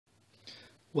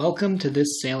Welcome to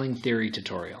this sailing theory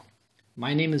tutorial.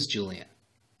 My name is Julian.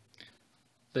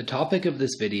 The topic of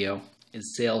this video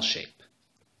is sail shape.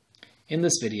 In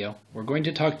this video, we're going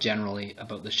to talk generally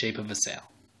about the shape of a sail.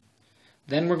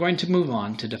 Then we're going to move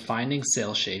on to defining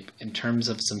sail shape in terms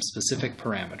of some specific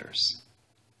parameters.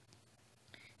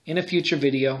 In a future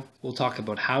video, we'll talk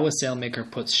about how a sailmaker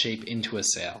puts shape into a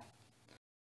sail.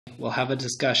 We'll have a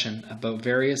discussion about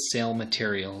various sail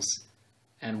materials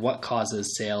and what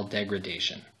causes sail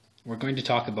degradation. We're going to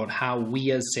talk about how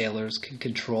we as sailors can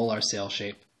control our sail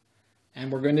shape,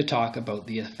 and we're going to talk about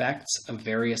the effects of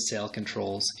various sail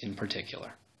controls in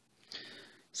particular.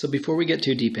 So before we get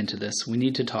too deep into this, we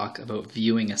need to talk about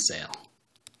viewing a sail.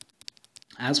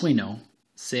 As we know,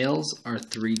 sails are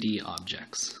 3D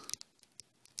objects.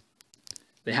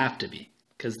 They have to be,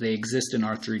 because they exist in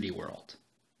our 3D world.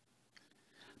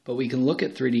 But we can look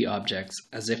at 3D objects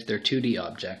as if they're 2D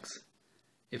objects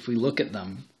if we look at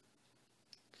them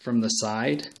from the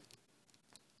side,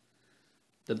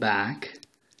 the back,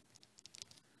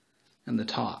 and the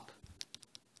top.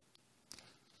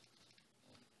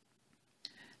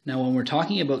 Now when we're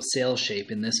talking about sail shape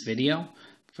in this video,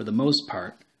 for the most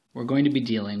part, we're going to be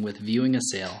dealing with viewing a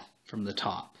sail from the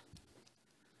top.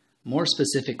 More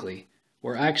specifically,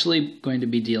 we're actually going to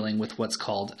be dealing with what's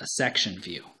called a section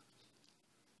view.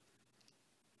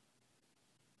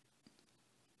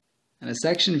 And a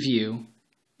section view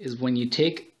is when you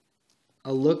take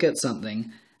a look at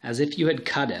something as if you had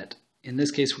cut it. In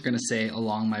this case, we're going to say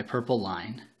along my purple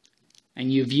line,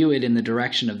 and you view it in the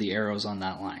direction of the arrows on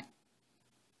that line.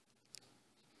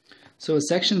 So a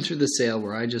section through the sail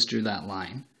where I just drew that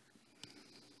line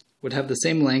would have the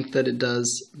same length that it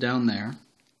does down there,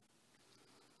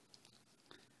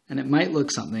 and it might look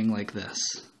something like this.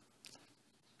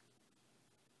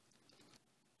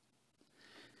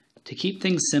 To keep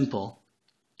things simple,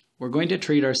 we're going to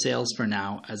treat our sails for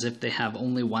now as if they have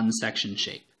only one section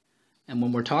shape. And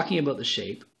when we're talking about the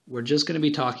shape, we're just going to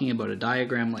be talking about a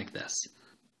diagram like this.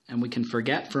 And we can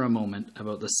forget for a moment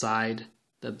about the side,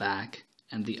 the back,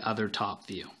 and the other top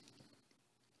view.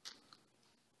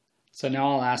 So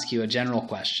now I'll ask you a general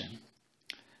question.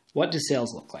 What do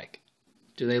sails look like?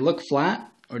 Do they look flat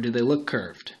or do they look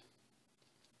curved?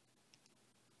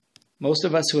 Most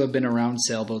of us who have been around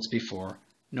sailboats before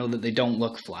know that they don't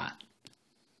look flat,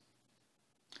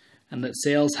 and that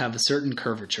sails have a certain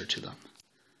curvature to them.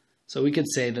 So we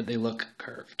could say that they look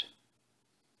curved.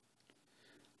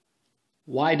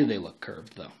 Why do they look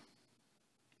curved, though?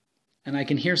 And I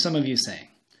can hear some of you saying,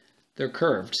 they're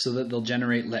curved so that they'll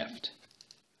generate lift.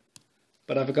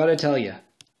 But I've got to tell you,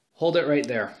 hold it right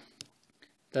there.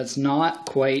 That's not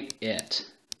quite it.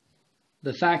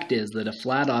 The fact is that a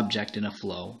flat object in a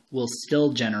flow will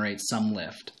still generate some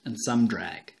lift and some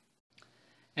drag.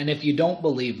 And if you don't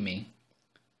believe me,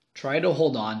 try to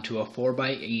hold on to a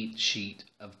 4x8 sheet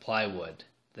of plywood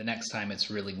the next time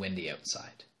it's really windy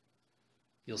outside.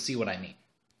 You'll see what I mean.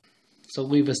 So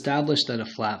we've established that a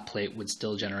flat plate would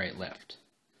still generate lift.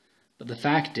 But the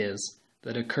fact is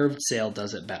that a curved sail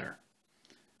does it better.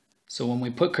 So when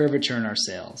we put curvature in our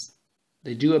sails,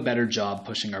 they do a better job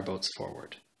pushing our boats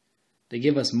forward. They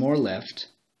give us more lift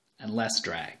and less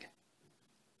drag.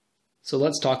 So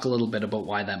let's talk a little bit about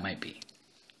why that might be.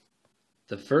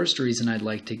 The first reason I'd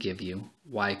like to give you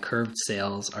why curved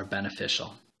sails are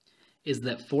beneficial is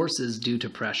that forces due to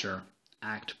pressure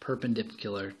act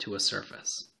perpendicular to a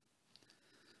surface.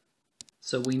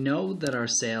 So we know that our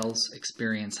sails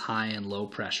experience high and low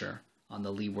pressure on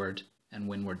the leeward and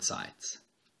windward sides.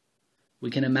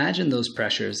 We can imagine those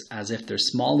pressures as if they're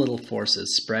small little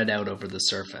forces spread out over the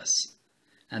surface,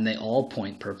 and they all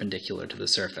point perpendicular to the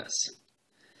surface.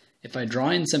 If I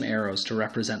draw in some arrows to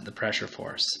represent the pressure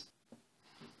force,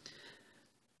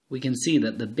 we can see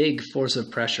that the big force of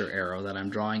pressure arrow that I'm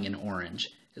drawing in orange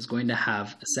is going to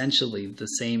have essentially the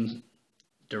same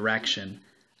direction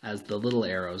as the little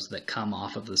arrows that come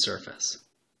off of the surface.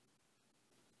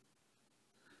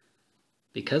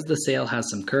 Because the sail has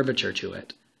some curvature to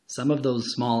it, some of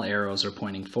those small arrows are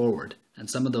pointing forward, and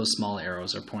some of those small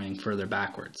arrows are pointing further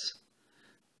backwards.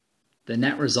 The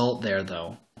net result there,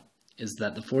 though, is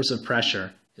that the force of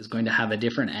pressure is going to have a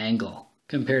different angle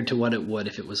compared to what it would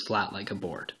if it was flat like a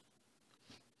board.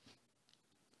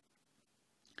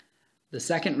 The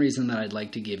second reason that I'd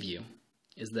like to give you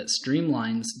is that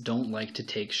streamlines don't like to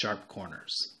take sharp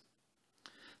corners.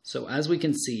 So as we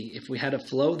can see, if we had a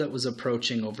flow that was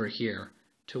approaching over here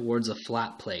towards a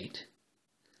flat plate,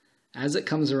 as it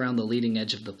comes around the leading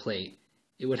edge of the plate,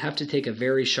 it would have to take a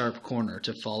very sharp corner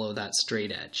to follow that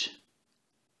straight edge.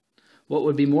 What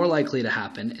would be more likely to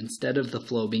happen, instead of the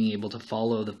flow being able to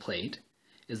follow the plate,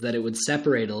 is that it would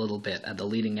separate a little bit at the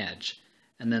leading edge,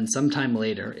 and then sometime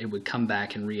later it would come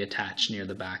back and reattach near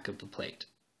the back of the plate.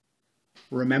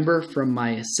 Remember from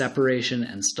my separation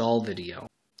and stall video,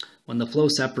 when the flow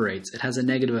separates, it has a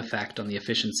negative effect on the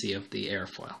efficiency of the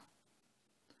airfoil.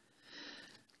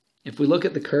 If we look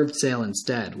at the curved sail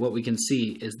instead, what we can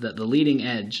see is that the leading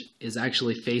edge is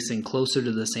actually facing closer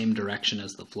to the same direction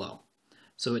as the flow.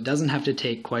 So it doesn't have to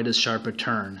take quite as sharp a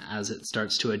turn as it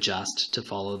starts to adjust to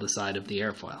follow the side of the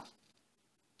airfoil.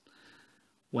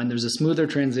 When there's a smoother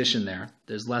transition there,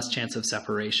 there's less chance of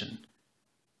separation,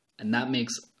 and that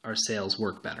makes our sails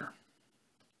work better.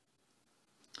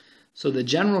 So the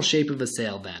general shape of a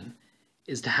sail then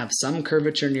is to have some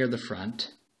curvature near the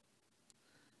front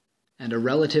and a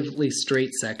relatively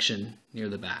straight section near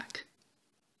the back.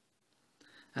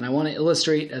 And I want to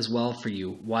illustrate as well for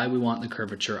you why we want the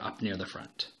curvature up near the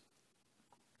front.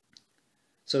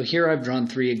 So here I've drawn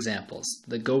 3 examples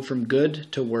that go from good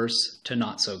to worse to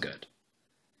not so good.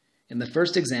 In the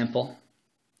first example,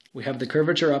 we have the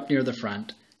curvature up near the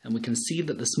front, and we can see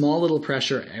that the small little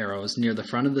pressure arrows near the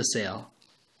front of the sail,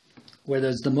 where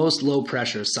there's the most low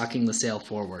pressure sucking the sail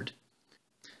forward,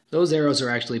 those arrows are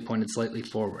actually pointed slightly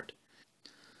forward.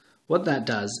 What that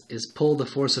does is pull the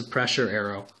force of pressure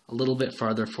arrow a little bit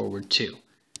farther forward too.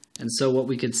 And so what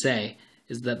we could say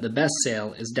is that the best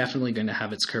sail is definitely going to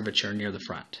have its curvature near the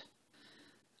front.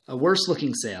 A worse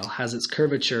looking sail has its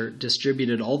curvature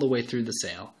distributed all the way through the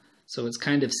sail, so it's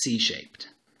kind of C-shaped.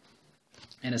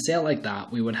 In a sail like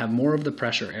that, we would have more of the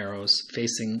pressure arrows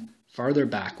facing farther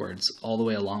backwards all the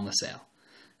way along the sail.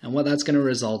 And what that's going to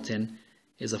result in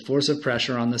is a force of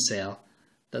pressure on the sail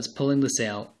that's pulling the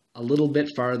sail a little bit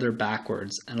farther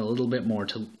backwards and a little bit more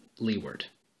to leeward.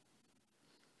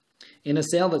 In a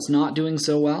sail that's not doing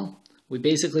so well, we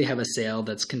basically have a sail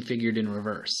that's configured in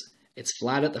reverse. It's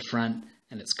flat at the front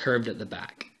and it's curved at the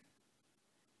back.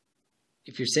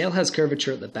 If your sail has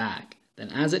curvature at the back, then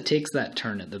as it takes that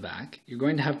turn at the back, you're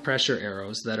going to have pressure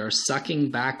arrows that are sucking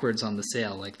backwards on the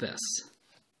sail like this.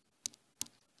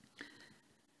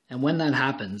 And when that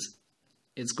happens,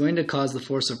 it's going to cause the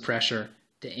force of pressure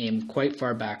to aim quite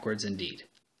far backwards indeed.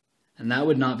 And that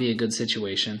would not be a good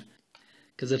situation,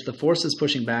 because if the force is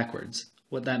pushing backwards,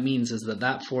 what that means is that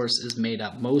that force is made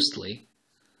up mostly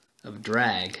of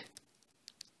drag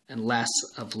and less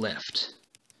of lift.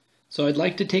 So I'd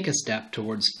like to take a step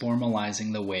towards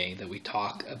formalizing the way that we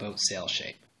talk about sail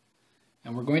shape.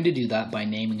 And we're going to do that by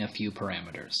naming a few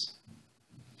parameters.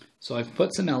 So I've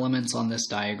put some elements on this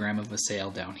diagram of a sail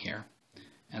down here,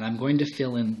 and I'm going to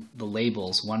fill in the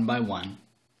labels one by one,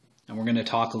 and we're going to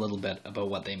talk a little bit about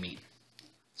what they mean.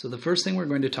 So the first thing we're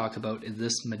going to talk about is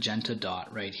this magenta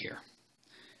dot right here.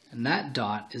 And that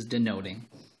dot is denoting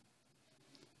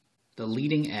the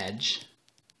leading edge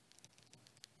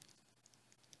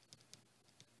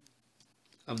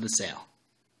of the sail.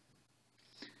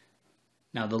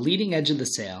 Now the leading edge of the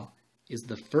sail is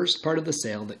the first part of the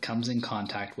sail that comes in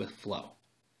contact with flow.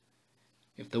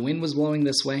 If the wind was blowing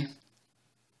this way,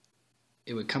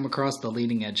 it would come across the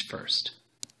leading edge first.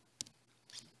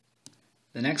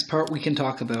 The next part we can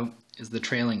talk about is the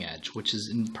trailing edge, which is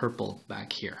in purple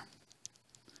back here.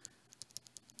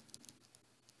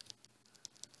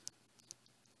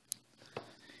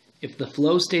 If the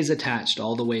flow stays attached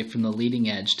all the way from the leading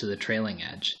edge to the trailing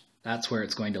edge, that's where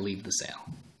it's going to leave the sail.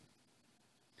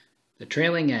 The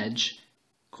trailing edge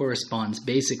corresponds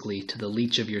basically to the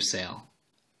leach of your sail,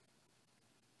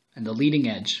 and the leading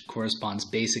edge corresponds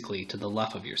basically to the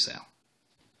luff of your sail.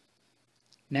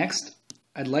 Next,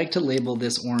 I'd like to label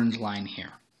this orange line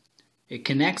here. It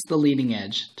connects the leading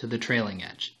edge to the trailing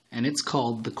edge, and it's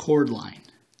called the chord line.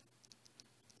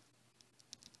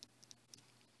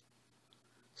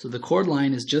 So the chord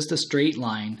line is just a straight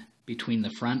line between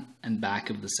the front and back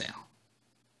of the sail.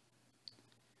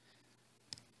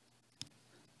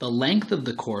 The length of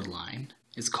the chord line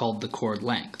is called the chord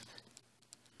length.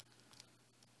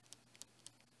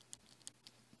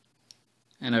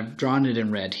 And I've drawn it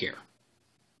in red here.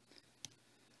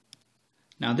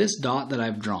 Now this dot that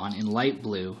I've drawn in light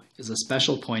blue is a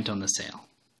special point on the sail.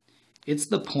 It's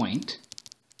the point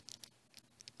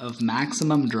of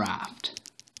maximum draft.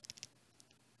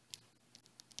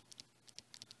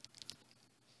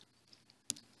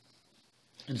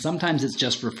 And sometimes it's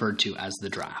just referred to as the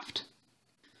draft.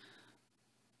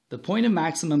 The point of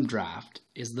maximum draft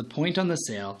is the point on the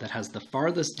sail that has the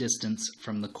farthest distance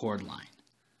from the chord line.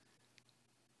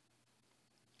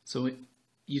 So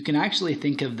you can actually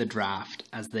think of the draft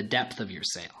as the depth of your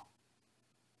sail.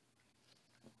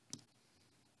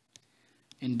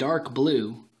 In dark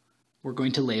blue, we're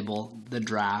going to label the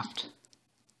draft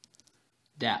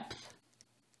depth.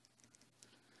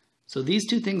 So these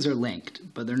two things are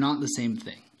linked, but they're not the same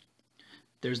thing.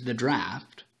 There's the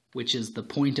draft, which is the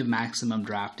point of maximum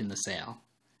draft in the sail.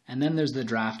 And then there's the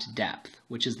draft depth,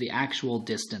 which is the actual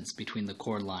distance between the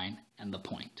chord line and the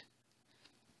point.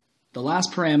 The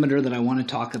last parameter that I want to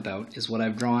talk about is what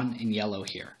I've drawn in yellow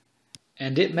here.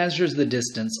 And it measures the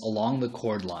distance along the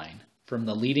chord line from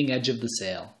the leading edge of the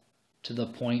sail to the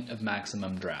point of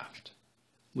maximum draft.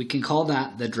 We can call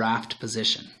that the draft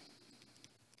position.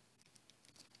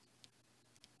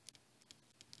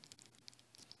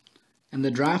 And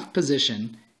the draft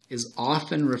position is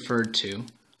often referred to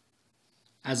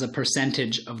as a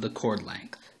percentage of the chord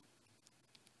length.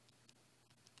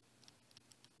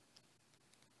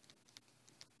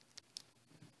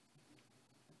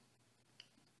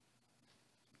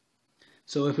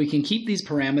 So if we can keep these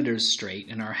parameters straight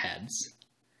in our heads,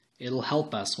 it'll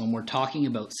help us when we're talking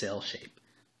about sail shape,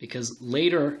 because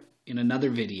later in another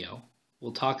video,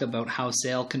 we'll talk about how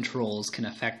sail controls can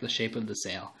affect the shape of the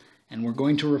sail, and we're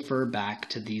going to refer back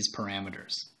to these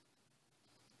parameters.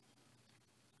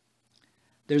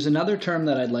 There's another term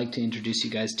that I'd like to introduce you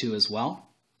guys to as well,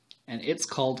 and it's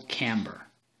called camber.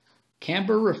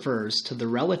 Camber refers to the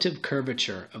relative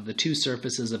curvature of the two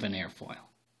surfaces of an airfoil.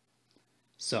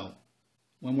 So,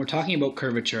 when we're talking about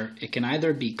curvature, it can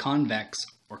either be convex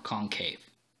or concave.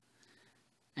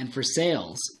 And for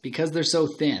sails, because they're so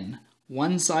thin,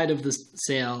 one side of the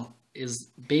sail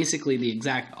is basically the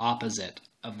exact opposite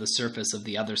of the surface of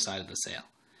the other side of the sail.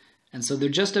 And so they're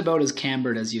just about as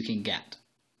cambered as you can get.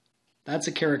 That's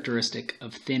a characteristic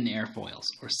of thin airfoils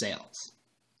or sails.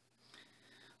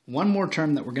 One more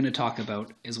term that we're going to talk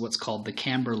about is what's called the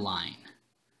camber line.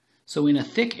 So in a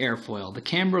thick airfoil, the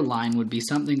camber line would be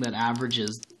something that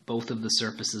averages both of the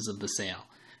surfaces of the sail,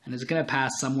 and it's going to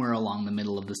pass somewhere along the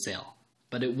middle of the sail.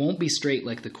 But it won't be straight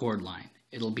like the chord line.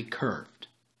 It'll be curved.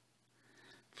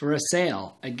 For a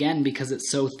sail, again, because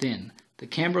it's so thin, the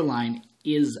camber line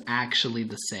is actually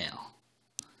the sail.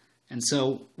 And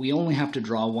so we only have to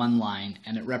draw one line,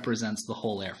 and it represents the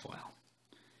whole airfoil.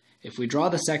 If we draw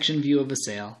the section view of a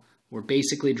sail, we're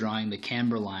basically drawing the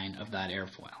camber line of that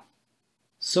airfoil.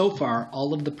 So far,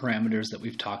 all of the parameters that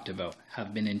we've talked about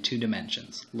have been in 2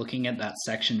 dimensions, looking at that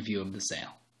section view of the sail.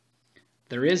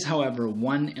 There is, however,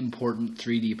 one important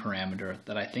 3D parameter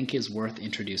that I think is worth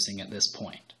introducing at this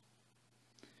point.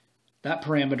 That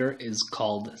parameter is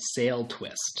called sail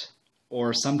twist,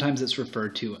 or sometimes it's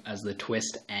referred to as the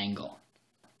twist angle.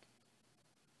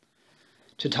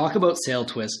 To talk about sail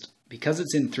twist, because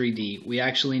it's in 3D, we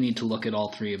actually need to look at all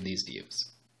 3 of these views.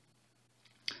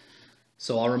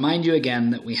 So I'll remind you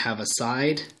again that we have a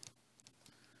side,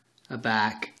 a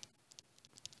back,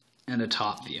 and a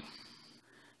top view.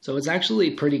 So it's actually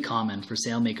pretty common for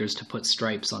sailmakers to put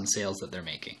stripes on sails that they're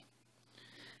making.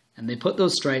 And they put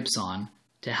those stripes on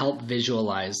to help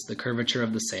visualize the curvature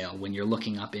of the sail when you're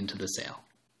looking up into the sail.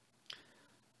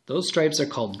 Those stripes are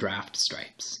called draft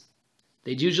stripes.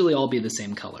 They'd usually all be the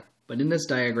same color, but in this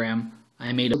diagram,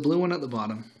 I made a blue one at the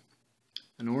bottom,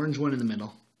 an orange one in the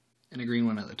middle, and a green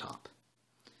one at the top.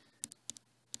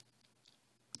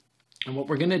 And what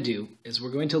we're going to do is we're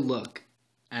going to look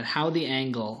at how the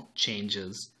angle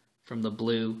changes from the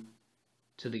blue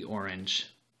to the orange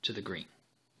to the green.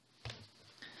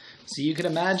 So you could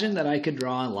imagine that I could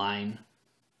draw a line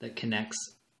that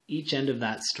connects each end of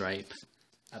that stripe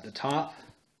at the top,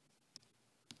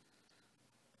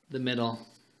 the middle,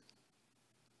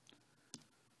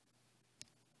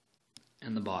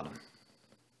 and the bottom.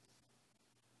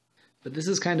 But this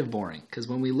is kind of boring, because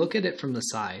when we look at it from the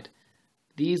side,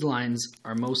 these lines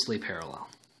are mostly parallel.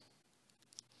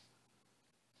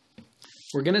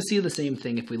 We're going to see the same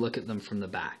thing if we look at them from the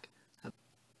back.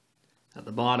 At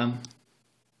the bottom,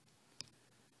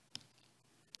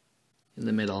 in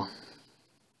the middle,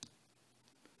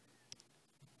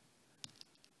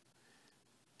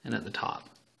 and at the top.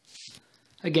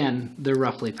 Again, they're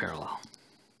roughly parallel.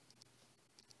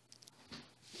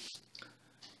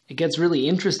 It gets really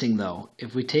interesting though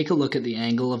if we take a look at the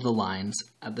angle of the lines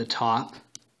at the top,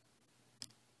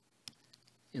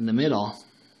 in the middle,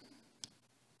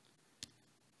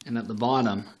 and at the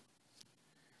bottom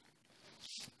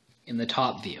in the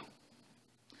top view.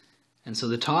 And so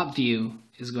the top view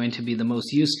is going to be the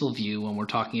most useful view when we're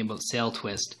talking about sail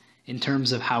twist in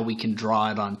terms of how we can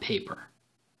draw it on paper.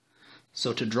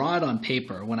 So to draw it on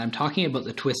paper, when I'm talking about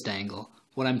the twist angle,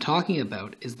 what I'm talking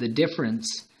about is the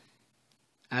difference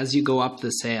as you go up the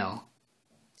sail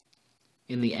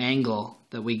in the angle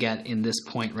that we get in this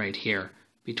point right here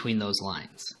between those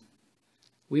lines.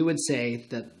 We would say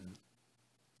that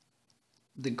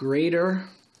the greater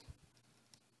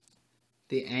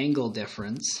the angle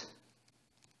difference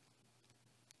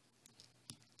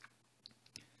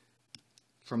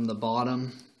from the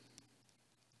bottom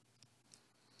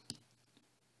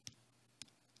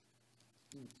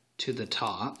to the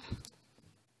top,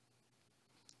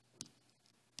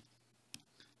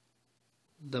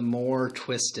 the more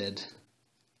twisted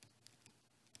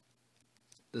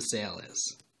the sail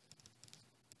is.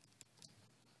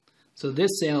 So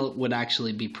this sail would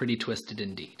actually be pretty twisted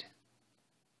indeed.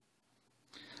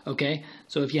 Okay,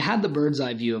 so if you had the bird's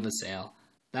eye view of a sail,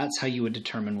 that's how you would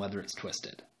determine whether it's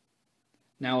twisted.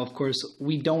 Now, of course,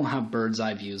 we don't have bird's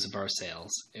eye views of our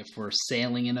sails if we're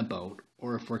sailing in a boat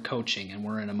or if we're coaching and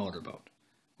we're in a motorboat.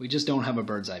 We just don't have a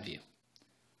bird's eye view.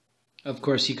 Of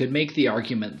course, you could make the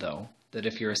argument, though, that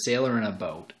if you're a sailor in a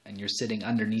boat and you're sitting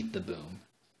underneath the boom,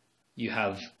 you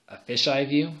have a fisheye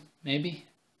view, maybe?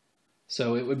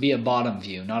 So it would be a bottom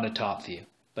view, not a top view,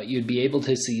 but you'd be able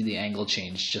to see the angle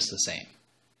change just the same.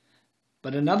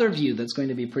 But another view that's going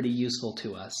to be pretty useful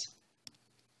to us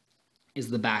is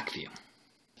the back view.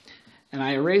 And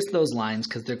I erased those lines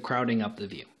because they're crowding up the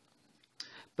view.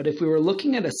 But if we were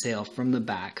looking at a sail from the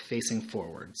back facing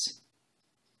forwards,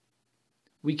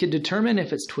 we could determine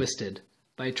if it's twisted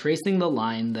by tracing the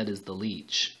line that is the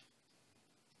leech.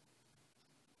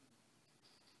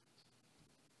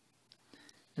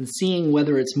 And seeing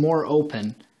whether it's more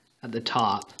open at the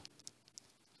top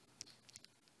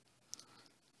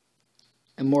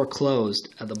and more closed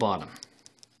at the bottom.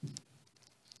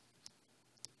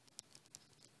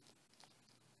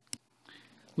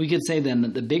 We could say then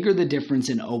that the bigger the difference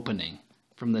in opening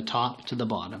from the top to the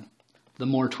bottom, the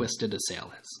more twisted a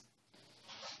sail is.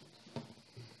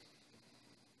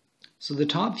 So the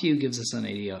top view gives us an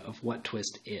idea of what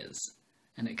twist is,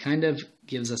 and it kind of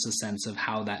gives us a sense of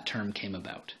how that term came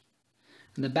about.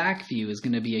 And the back view is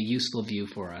going to be a useful view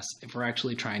for us if we're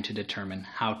actually trying to determine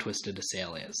how twisted a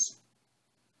sail is.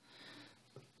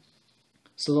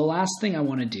 So the last thing I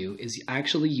want to do is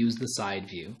actually use the side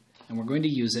view, and we're going to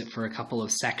use it for a couple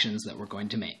of sections that we're going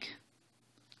to make.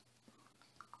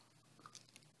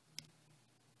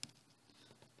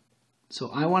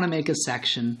 So I want to make a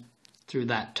section through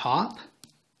that top,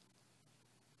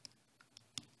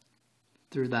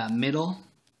 through that middle,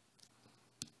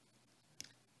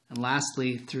 and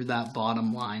lastly through that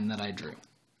bottom line that I drew.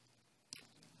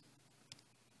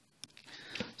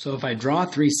 So if I draw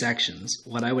 3 sections,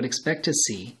 what I would expect to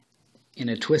see in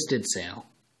a twisted sail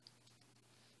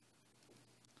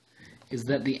is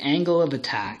that the angle of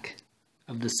attack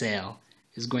of the sail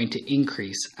is going to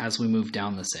increase as we move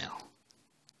down the sail.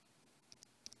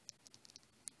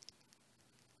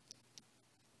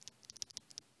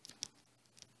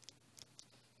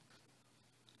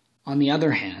 On the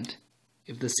other hand,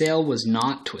 if the sail was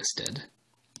not twisted,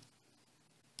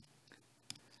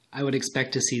 I would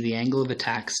expect to see the angle of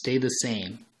attack stay the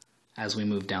same as we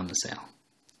move down the sail.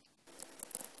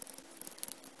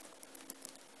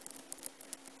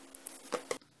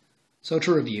 So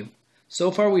to review,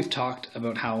 so far we've talked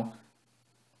about how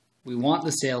we want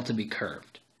the sail to be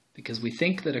curved because we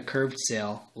think that a curved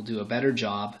sail will do a better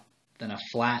job than a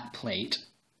flat plate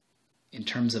in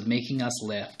terms of making us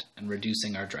lift and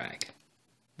reducing our drag.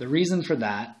 The reason for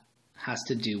that has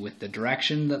to do with the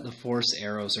direction that the force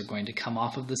arrows are going to come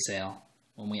off of the sail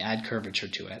when we add curvature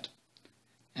to it,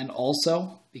 and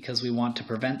also because we want to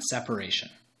prevent separation.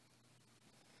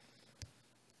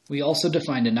 We also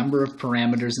defined a number of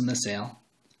parameters in the sail,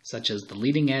 such as the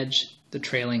leading edge, the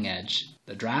trailing edge,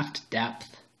 the draft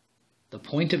depth, the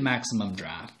point of maximum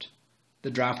draft, the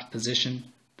draft position,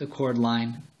 the chord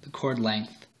line, the chord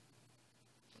length,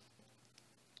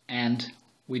 and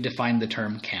we defined the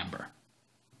term camber.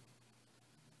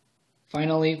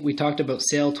 Finally, we talked about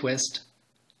sail twist,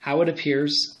 how it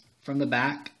appears from the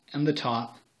back and the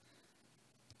top,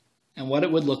 and what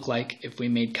it would look like if we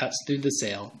made cuts through the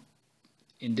sail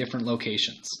in different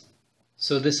locations.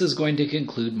 So this is going to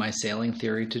conclude my sailing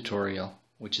theory tutorial,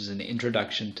 which is an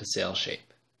introduction to sail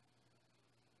shape.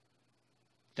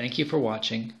 Thank you for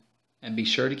watching, and be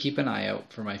sure to keep an eye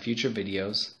out for my future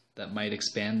videos that might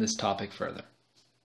expand this topic further.